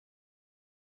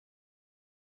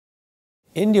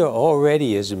India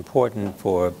already is important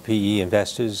for PE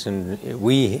investors, and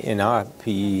we in our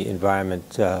PE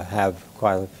environment have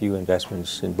quite a few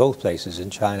investments in both places, in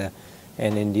China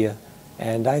and India.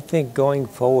 And I think going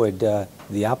forward,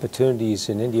 the opportunities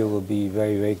in India will be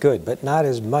very, very good, but not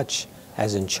as much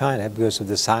as in China because of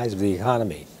the size of the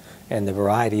economy and the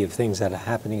variety of things that are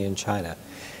happening in China.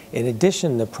 In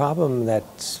addition, the problem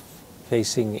that's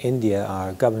facing India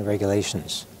are government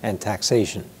regulations and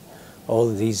taxation. All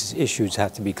of these issues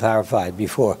have to be clarified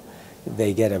before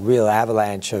they get a real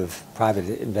avalanche of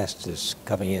private investors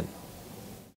coming in.